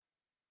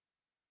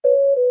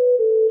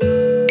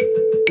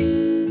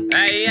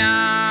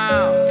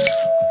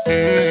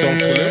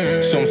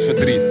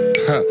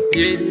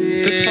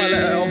Het is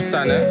vallen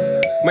opstaan, hè.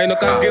 Maar je nog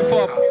kan give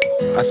up.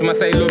 Als je maar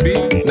zei Lobi,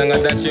 dan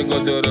gaat dat je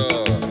go door.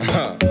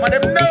 Maar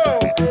dem no,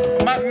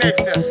 mag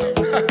niks zes.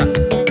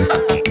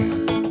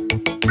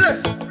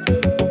 Plus.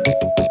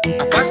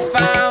 Afas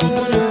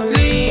fauno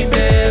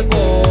libe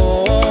go.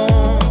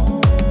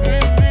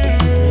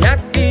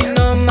 Yati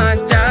no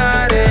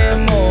mangiare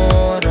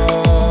moro.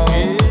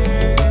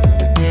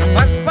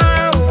 Afas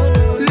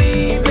fauno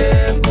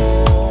libe go.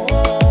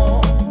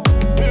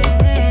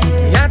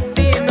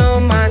 Yati no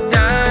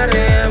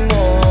mangiare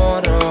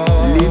moro.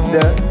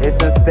 Liefde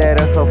is een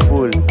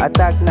sterrengevoel.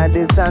 Attack na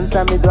de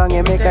santa mi dwang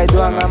e me kai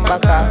dwang am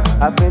baka.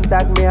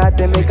 Afintak mi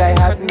hate me kai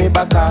hat mi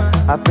baka.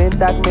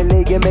 Afintak me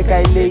lege me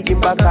kai lege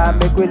baka.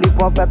 Me kweli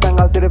pompa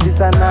tanga usire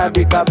visa na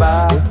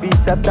bikaba.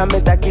 Bisap sa me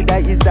taki da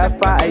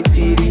isafa I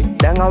firi.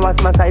 Danga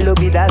was masai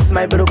Lobi das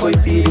my broko I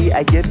firi.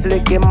 I get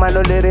sleke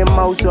mano lere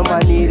mauso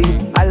maniri.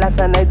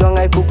 Alasa na dwang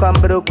I fukam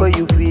broko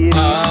you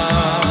firi.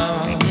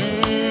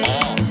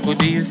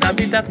 Kudi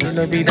sabi tak me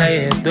Lobi da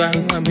e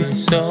dwang am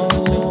so.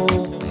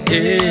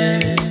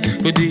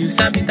 Kudi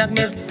sabi tak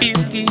me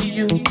feel ki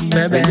you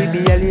baby.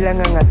 Libie yali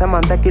langa nga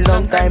sama taki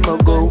long time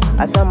ago.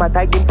 Asama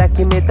tagim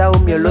taki meta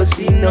umyolo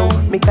sino.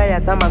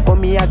 Mikaya sama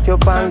komi akcho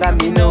fanga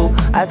mino.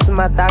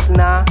 Asma tak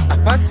na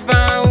Afas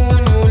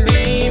fauno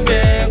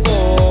libe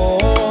go.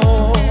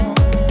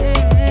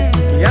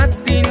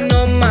 Yati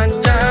no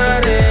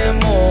mangiare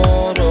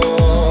moro.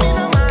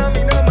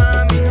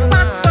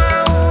 Afas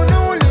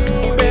fauno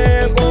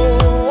libe go.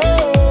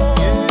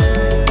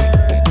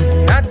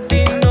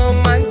 Yati no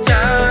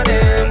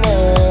mangiare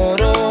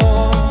moro.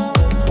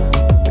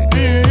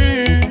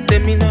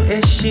 Termino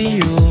esci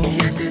yo.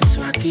 Yate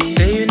swaki.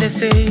 Te you ne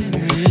say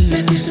me.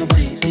 Let me so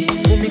pretty.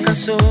 Fumi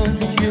kaso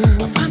you.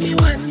 Fami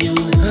wan you.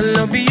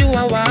 Lobi you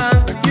are one.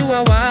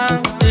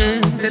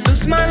 Te tu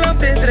smile op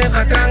de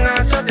streva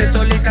tranga so te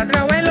solisa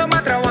trawelo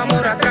ma trawa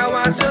mora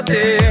trawa so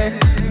te.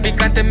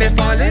 Bikate me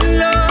fall in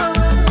love.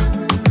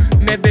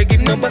 Me beg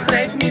if no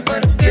begrijp me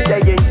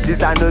verkeerd.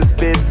 This are no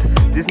spits,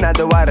 this not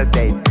the water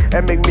date.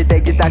 En make me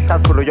take it as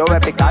voor jou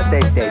heb ik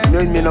altijd tijd.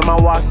 Nooit meer nog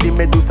maar wachten,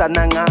 me doe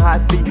sananga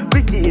hasti.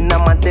 Wiki in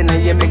een mantena,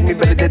 je make me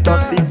beter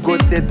tosti. Go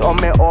sit on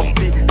mijn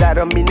optie,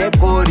 daarom mine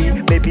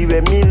kori. Baby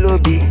we me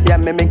Lobi, ja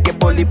me menke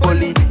poli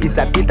poli.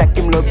 Isabita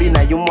kim Lobi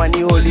na you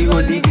money holy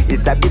holy.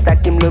 Isabita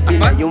kim Lobi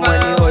na you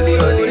money holy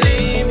holy.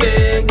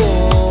 Libe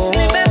go,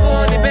 libe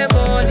go, libe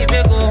go,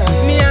 libe go.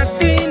 Mi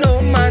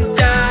atino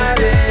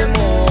mangiare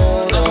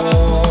moro.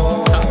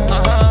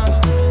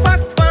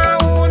 Fas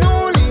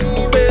fauno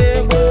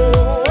libe go.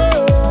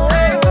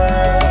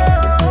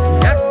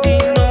 Mi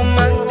atino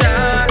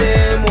mangiare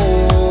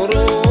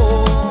moro.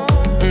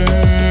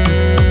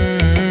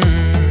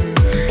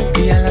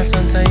 Dia la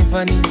sansa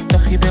infani,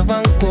 toch je be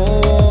van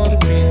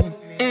corbi.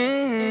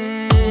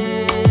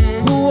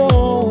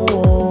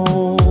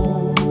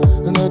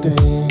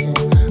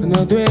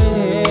 No dwe.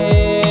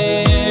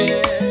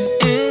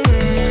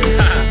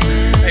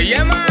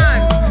 Ja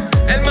man,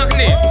 el mag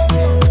niet.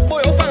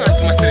 Boy, hoe vang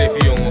als masref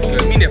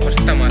jongen? Mine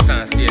versta mas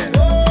ansier.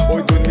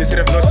 Boy, doen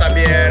misref no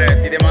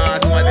sabiere. Tide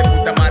mas, ma de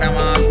puta mara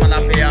mas, ma na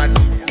feat.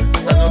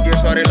 Asa no gear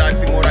so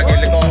relaxing, mora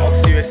geluk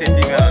optie we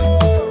sendingan.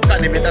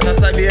 Kan de Mitta sa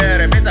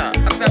sabiere, Mitta,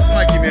 access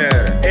ma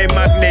gimere. Hey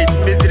magneet,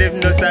 misref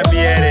no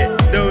sabiere.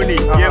 Doni,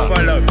 je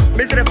follow.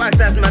 Misref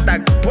access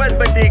matak. Wat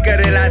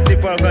betekent relatie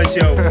volgens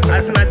jou?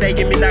 Als matak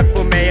je middag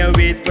voor mij en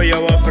weet voor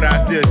jou een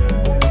vraag dus.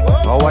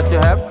 Hou wat je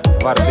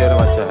hebt, waardeer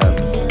wat je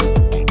hebt.